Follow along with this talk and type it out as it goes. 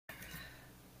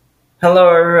Hello,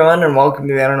 everyone, and welcome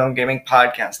to the I Don't Know Gaming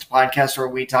Podcast, a podcast where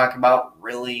we talk about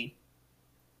really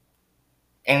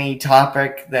any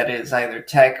topic that is either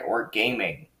tech or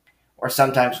gaming, or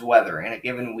sometimes weather in a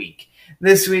given week.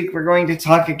 This week, we're going to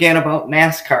talk again about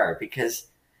NASCAR because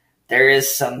there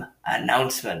is some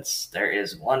announcements. There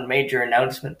is one major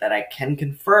announcement that I can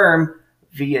confirm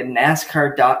via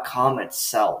NASCAR.com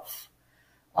itself.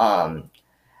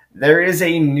 There is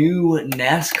a new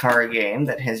NASCAR game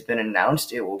that has been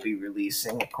announced. It will be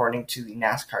releasing, according to the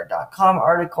NASCAR.com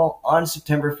article, on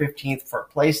September 15th for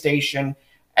PlayStation,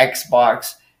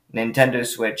 Xbox, Nintendo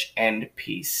Switch, and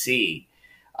PC.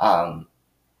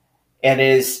 It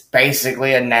is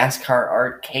basically a NASCAR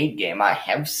arcade game. I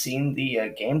have seen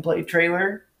the gameplay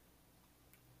trailer.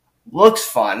 Looks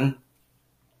fun.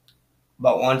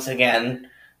 But once again,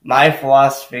 my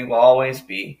philosophy will always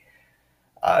be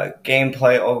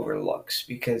gameplay overlooks,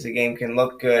 because a game can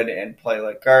look good and play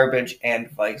like garbage and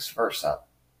vice versa.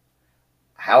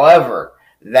 However,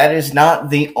 that is not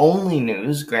the only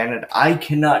news. Granted, I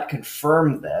cannot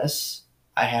confirm this.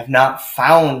 I have not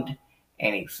found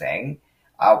anything.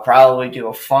 I'll probably do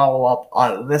a follow-up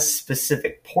on this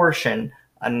specific portion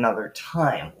another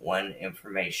time when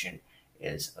information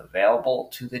is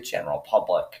available to the general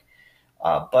public.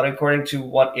 But according to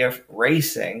What If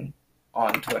Racing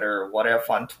on Twitter, What If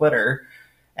on Twitter,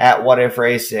 at What If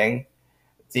Racing,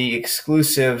 the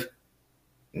exclusive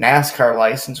NASCAR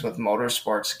license with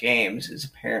Motorsport Games is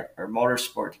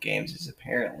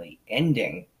apparently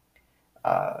ending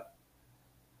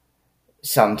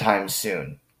sometime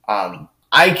soon.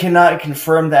 I cannot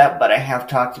confirm that, but I have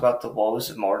talked about the woes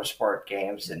of Motorsport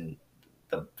Games and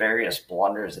the various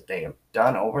blunders that they have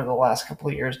done over the last couple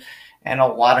of years, and a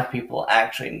lot of people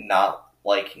actually not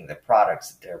liking the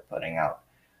products that they're putting out.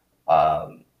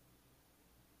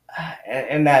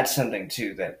 And that's something,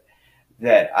 too,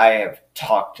 that I have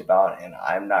talked about, and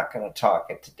I'm not going to talk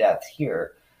it to death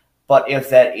here. But if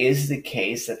that is the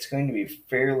case, that's going to be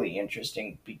fairly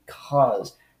interesting,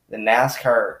 because the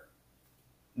NASCAR,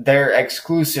 their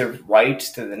exclusive rights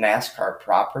to the NASCAR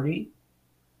property,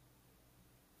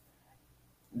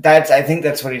 I think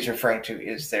that's what he's referring to,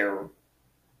 is their,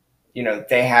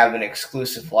 they have an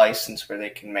exclusive license where they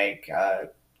can make, I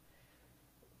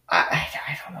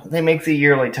don't know, they make the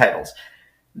yearly titles.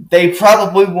 They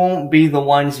probably won't be the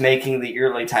ones making the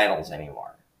yearly titles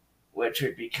anymore, which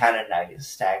would be kind of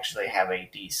nice to actually have a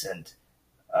decent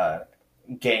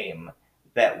game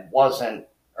that wasn't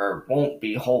or won't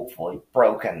be, hopefully,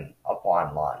 broken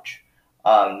upon launch.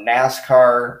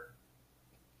 NASCAR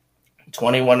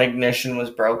 21 Ignition was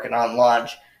broken on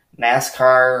launch.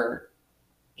 NASCAR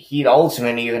Heat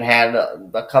Ultimate even had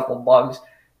a couple bugs.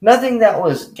 Nothing that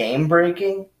was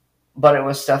game-breaking, but it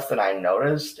was stuff that I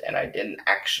noticed and I didn't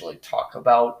actually talk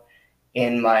about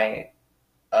in my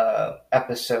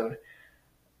episode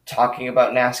talking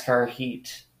about NASCAR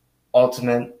Heat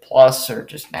Ultimate Plus, or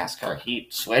just NASCAR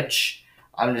Heat Switch.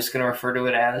 I'm just going to refer to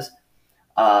it as.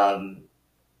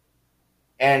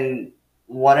 And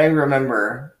what I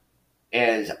remember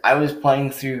is I was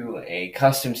playing through a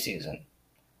custom season.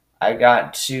 I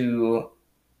got to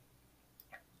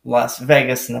Las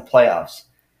Vegas in the playoffs,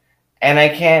 and I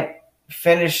can't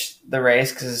finish the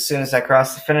race because as soon as I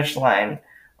cross the finish line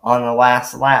on the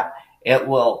last lap, it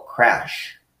will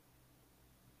crash.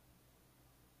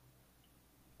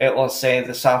 It will say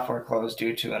the software closed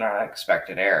due to an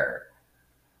unexpected error.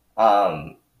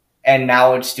 And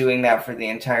now it's doing that for the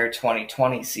entire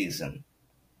 2020 season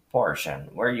portion,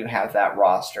 where you have that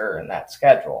roster and that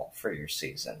schedule for your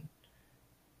season.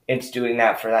 It's doing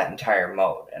that for that entire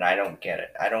mode, and I don't get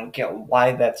it. I don't get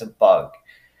why that's a bug.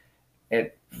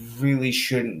 It really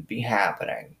shouldn't be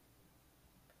happening.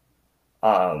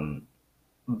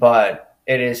 But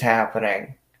it is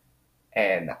happening,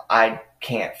 and I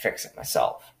can't fix it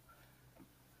myself.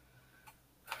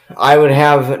 I would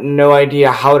have no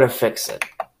idea how to fix it.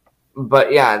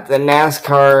 But yeah, the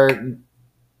NASCAR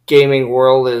gaming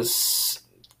world is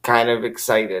kind of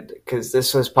excited, because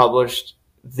this was published.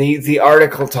 The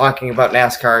article talking about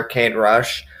NASCAR Arcade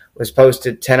Rush was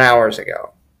posted 10 hours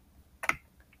ago.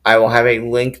 I will have a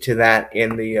link to that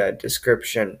in the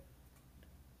description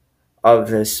of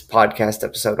this podcast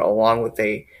episode, along with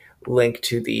a link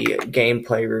to the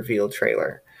gameplay reveal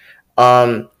trailer.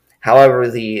 However,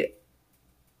 the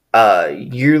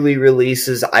yearly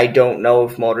releases, I don't know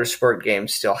if Motorsport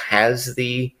Games still has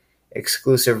the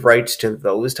exclusive rights to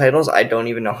those titles. I don't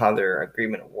even know how their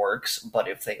agreement works, but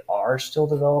if they are still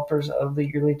developers of the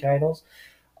yearly titles,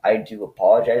 I do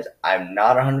apologize. I'm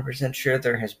not 100% sure.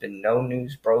 There has been no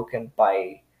news broken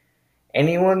by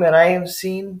anyone that I have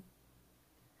seen,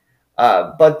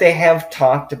 but they have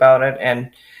talked about it,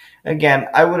 and Again,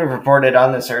 I would have reported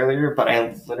on this earlier, but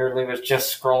I literally was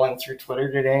just scrolling through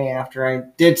Twitter today after I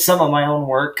did some of my own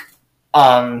work.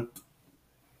 And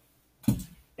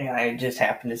I just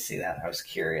happened to see that. I was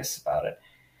curious about it.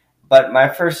 But my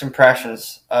first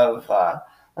impressions of,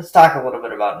 let's talk a little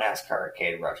bit about NASCAR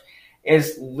Arcade Rush,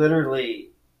 is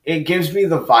literally, it gives me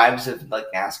the vibes of like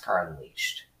NASCAR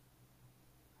Unleashed,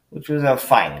 which was a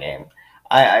fine game.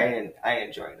 I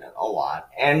enjoyed it a lot,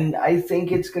 and I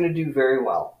think it's going to do very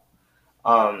well.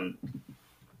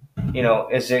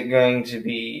 Is it going to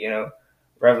be,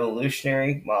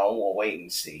 revolutionary? Well, we'll wait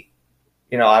and see.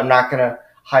 I'm not going to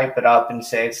hype it up and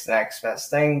say it's the next best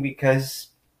thing because,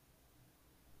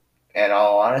 in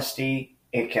all honesty,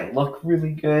 it can look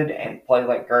really good and play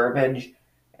like garbage,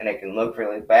 and it can look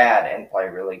really bad and play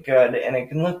really good, and it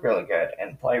can look really good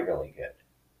and play really good.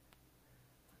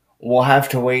 We'll have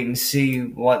to wait and see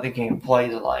what the game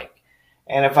plays like.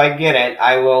 And if I get it,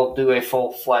 I will do a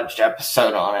full-fledged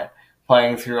episode on it,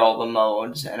 playing through all the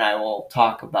modes, and I will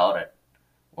talk about it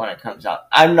when it comes out.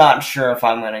 I'm not sure if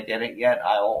I'm going to get it yet.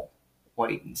 I will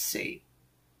wait and see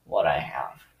what I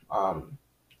have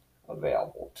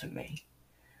available to me.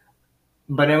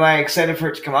 But am I excited for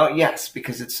it to come out? Yes,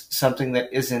 because it's something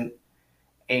that isn't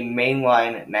a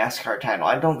mainline NASCAR title.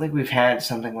 I don't think we've had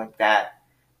something like that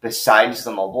besides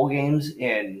the mobile games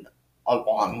in a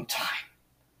long time.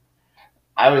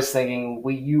 I was thinking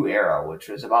Wii U era, which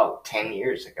was about 10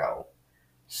 years ago.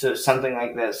 So something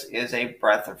like this is a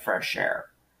breath of fresh air.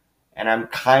 And I'm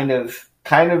kind of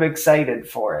excited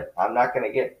for it. I'm not going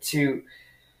to get too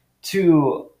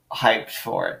hyped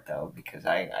for it, though, because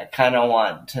I kind of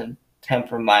want to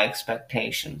temper my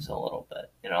expectations a little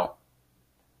bit,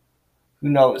 Who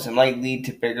knows? It might lead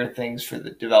to bigger things for the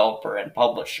developer and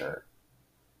publisher.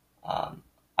 I'm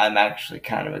actually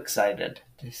kind of excited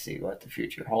to see what the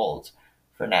future holds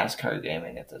for NASCAR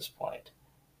gaming at this point.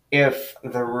 If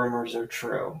the rumors are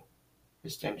true,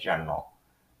 just in general.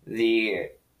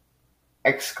 The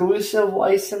exclusive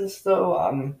license, though,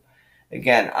 I'm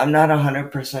not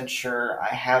 100% sure.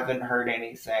 I haven't heard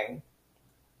anything.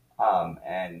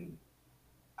 And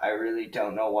I really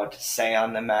don't know what to say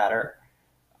on the matter.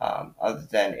 Other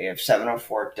than if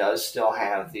 704 does still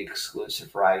have the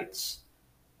exclusive rights,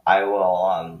 I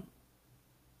will,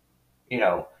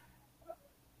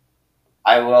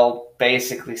 I will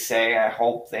basically say I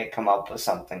hope they come up with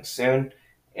something soon.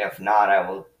 If not, I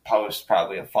will post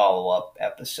probably a follow-up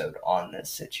episode on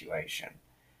this situation.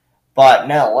 But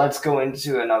now let's go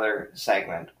into another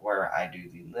segment where I do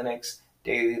the Linux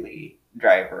Daily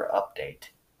Driver Update.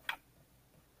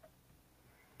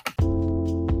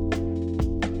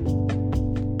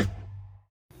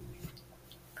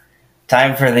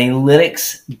 Time for the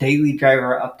Linux Daily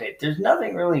Driver Update. There's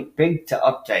nothing really big to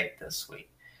update this week.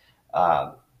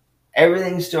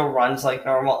 Everything still runs like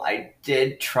normal. I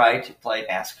did try to play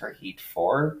NASCAR Heat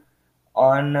 4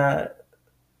 on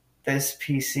this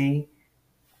PC.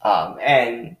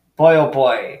 And boy, oh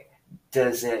boy,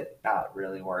 does it not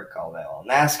really work all that well.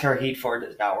 NASCAR Heat 4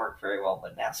 does not work very well,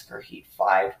 but NASCAR Heat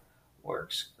 5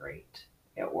 works great.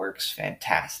 It works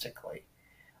fantastically.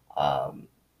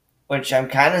 Which I'm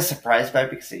kind of surprised by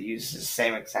because it uses the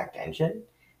same exact engine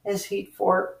as Heat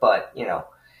 4, but,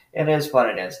 it is what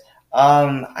it is.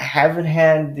 I haven't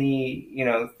had the,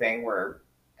 thing where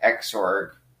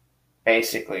Xorg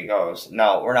basically goes,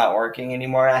 no, we're not working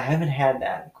anymore. I haven't had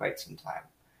that in quite some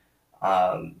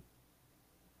time.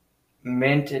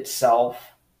 Mint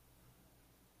itself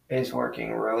is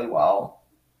working really well.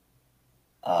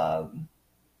 I'm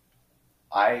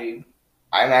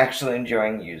actually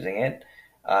enjoying using it.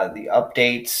 The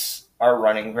updates are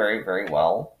running very, very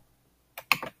well.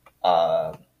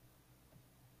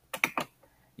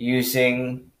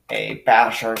 Using a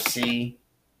bash RC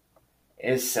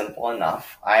is simple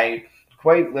enough. I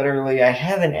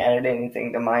haven't added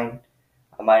anything to mine.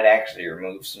 I might actually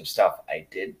remove some stuff. I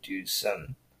did do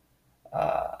some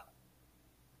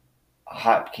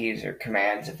hotkeys or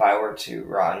commands if I were to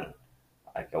run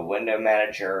like a window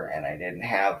manager and I didn't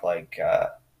have like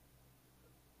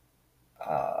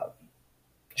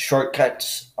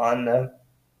shortcuts on the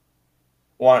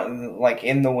one, like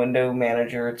in the window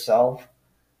manager itself.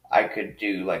 I could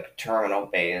do like terminal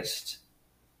based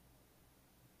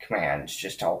commands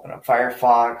just to open up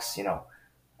Firefox,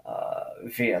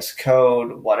 VS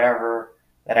Code, whatever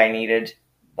that I needed.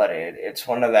 But it's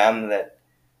one of them that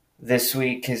this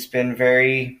week has been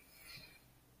very,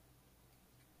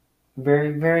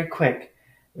 very, very quick,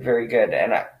 very good.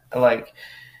 And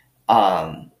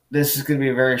this is going to be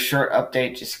a very short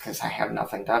update just because I have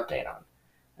nothing to update on.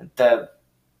 The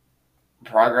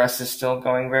progress is still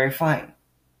going very fine.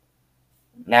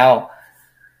 Now,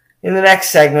 In the next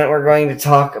segment, we're going to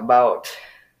talk about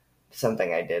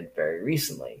something I did very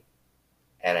recently,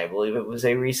 and I believe it was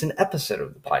a recent episode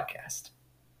of the podcast.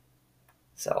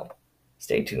 So,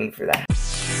 stay tuned for that.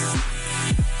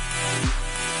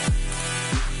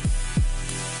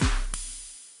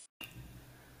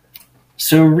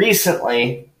 So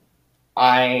recently,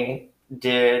 I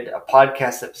did a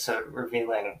podcast episode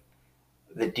revealing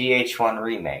the DH1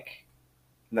 remake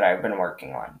that I've been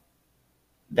working on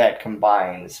that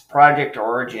combines Project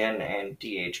Origin and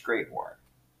DH Great War.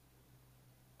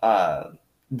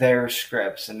 Their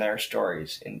scripts and their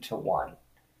stories into one.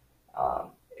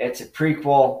 It's a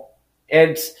prequel.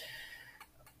 It's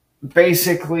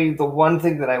basically the one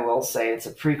thing that I will say, it's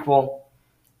a prequel,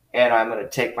 and I'm going to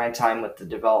take my time with the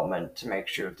development to make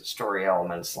sure the story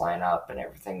elements line up and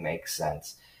everything makes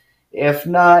sense. If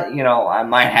not, I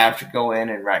might have to go in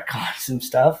and retcon some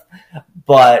stuff,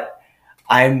 but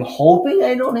I'm hoping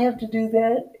I don't have to do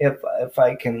that if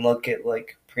I can look at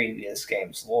like previous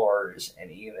games' lores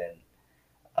and even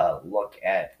look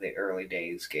at the early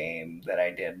days game that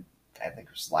I did, I think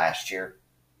it was last year.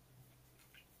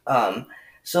 So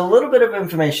a little bit of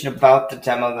information about the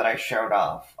demo that I showed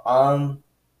off.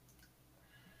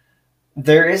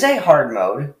 There is a hard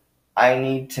mode. I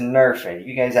need to nerf it.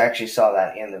 You guys actually saw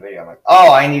that in the video. I'm like,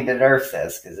 oh, I need to nerf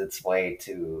this because it's way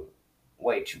too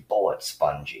bullet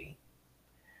spongy.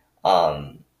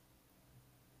 And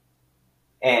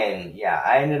yeah,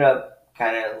 I ended up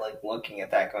kind of like looking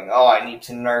at that going, oh, I need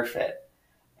to nerf it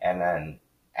and then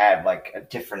add like a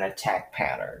different attack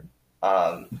pattern.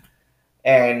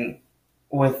 And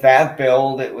with that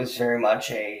build, it was very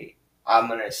much I'm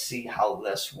going to see how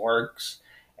this works.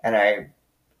 And I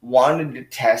wanted to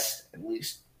test at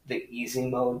least the easy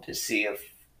mode to see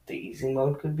if the easy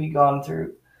mode could be gone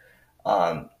through,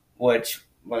 which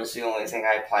was the only thing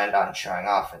I planned on showing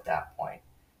off at that point.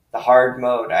 The hard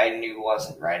mode I knew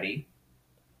wasn't ready.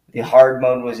 The hard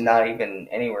mode was not even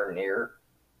anywhere near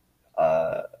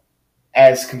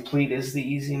as complete as the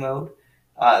easy mode.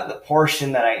 The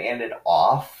portion that I ended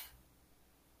off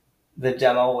the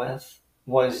demo with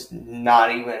was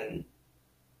not even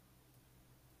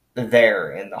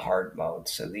there in the hard mode.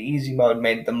 So the easy mode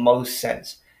made the most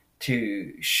sense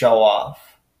to show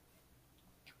off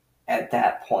at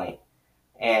that point.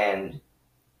 And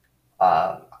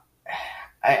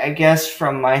I guess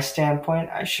from my standpoint,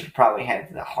 I should probably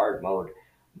have the hard mode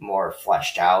more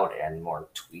fleshed out and more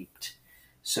tweaked.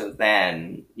 So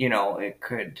then, it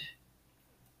could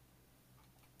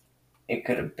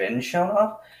have been shown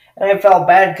off. And I felt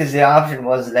bad because the option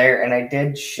was there and I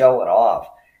did show it off.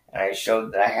 And I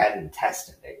showed that I hadn't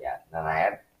tested it yet. And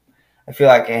I feel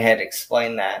like I had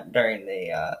explained that during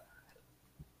the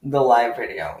live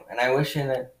video. And I wish I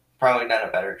had probably done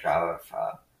a better job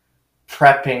of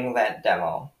prepping that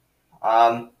demo.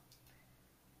 But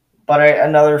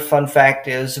another fun fact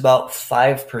is about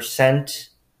 5%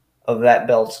 of that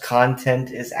build's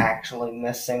content is actually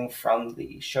missing from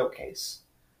the showcase.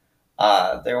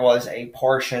 There was a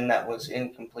portion that was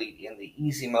incomplete in the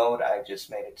easy mode. I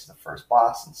just made it to the first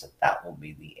boss and said that will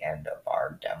be the end of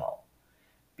our demo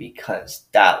because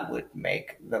that would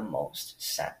make the most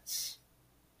sense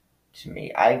to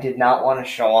me. I did not want to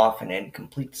show off an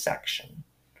incomplete section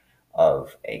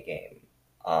of a game.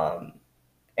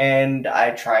 And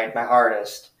I tried my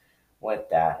hardest with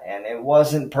that. And it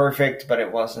wasn't perfect, but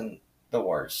it wasn't the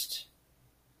worst.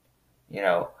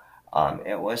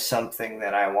 It was something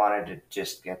that I wanted to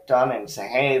just get done and say,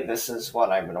 hey, this is what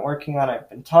I've been working on. I've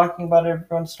been talking about it every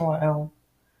once in a while.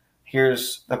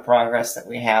 Here's the progress that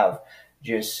we have,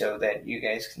 just so that you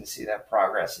guys can see that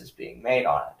progress is being made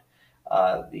on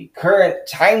it. The current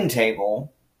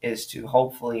timetable is to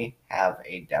hopefully have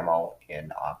a demo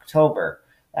in October.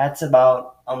 That's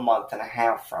about a month and a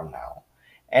half from now.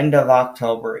 End of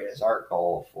October is our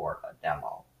goal for a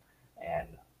demo. And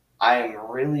I am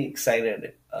really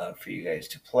excited for you guys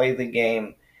to play the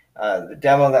game. The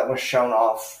demo that was shown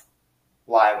off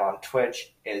live on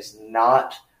Twitch is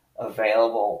not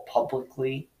available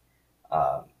publicly,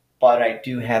 but I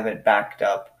do have it backed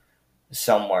up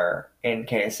somewhere in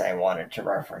case I wanted to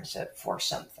reference it for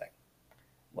something,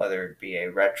 whether it be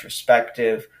a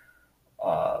retrospective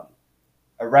or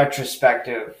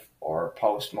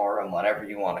post-mortem, whatever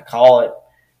you want to call it.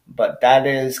 But that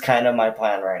is kind of my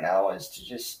plan right now, is to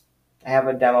just have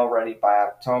a demo ready by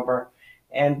October.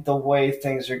 And the way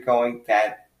things are going,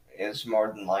 that is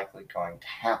more than likely going to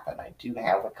happen. I do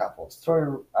have a couple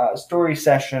of story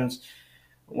sessions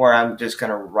where I'm just going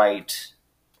to write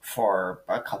for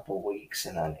a couple weeks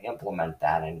and then implement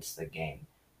that into the game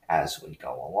as we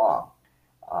go along.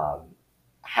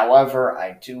 However,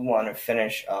 I do want to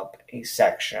finish up a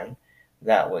section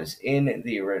that was in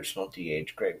the original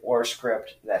DH Great War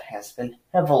script that has been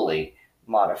heavily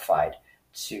modified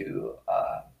to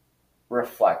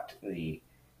reflect the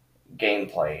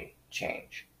gameplay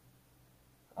change.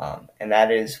 And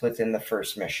that is within the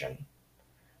first mission.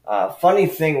 Funny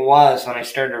thing was, when I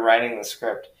started writing the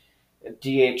script,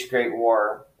 DH Great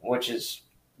War, which is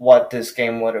what this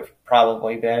game would have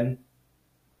probably been,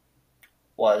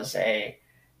 was a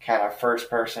kind of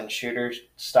first-person shooter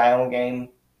style game.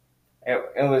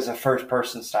 It was a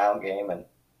first-person style game, and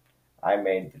I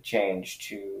made the change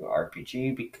to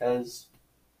RPG because,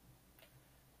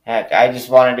 heck, I just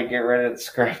wanted to get rid of the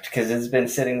script because it's been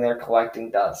sitting there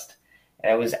collecting dust.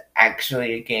 And it was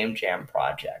actually a game jam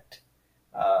project.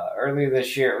 Earlier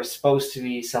this year, it was supposed to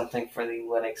be something for the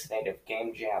Linux native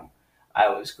game jam. I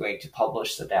was going to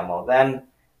publish the demo then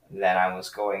I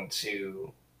was going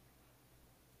to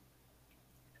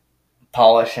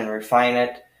polish and refine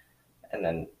it, and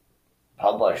then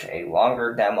publish a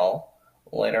longer demo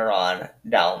later on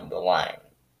down the line.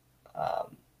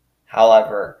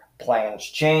 However, plans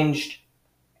changed,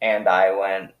 and I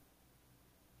went,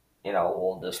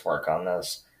 we'll just work on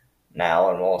this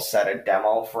now, and we'll set a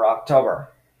demo for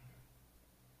October.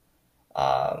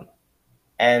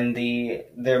 And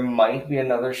there might be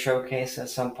another showcase at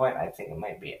some point. I think it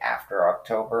might be after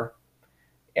October,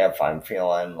 if I'm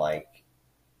feeling like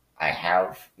I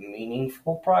have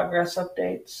meaningful progress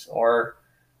updates, or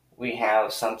we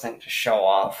have something to show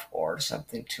off, or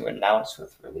something to announce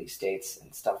with release dates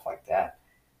and stuff like that.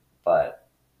 But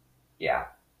yeah.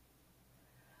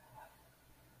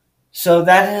 So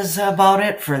that is about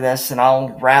it for this, and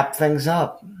I'll wrap things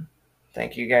up.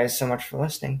 Thank you guys so much for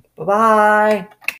listening. Bye-bye!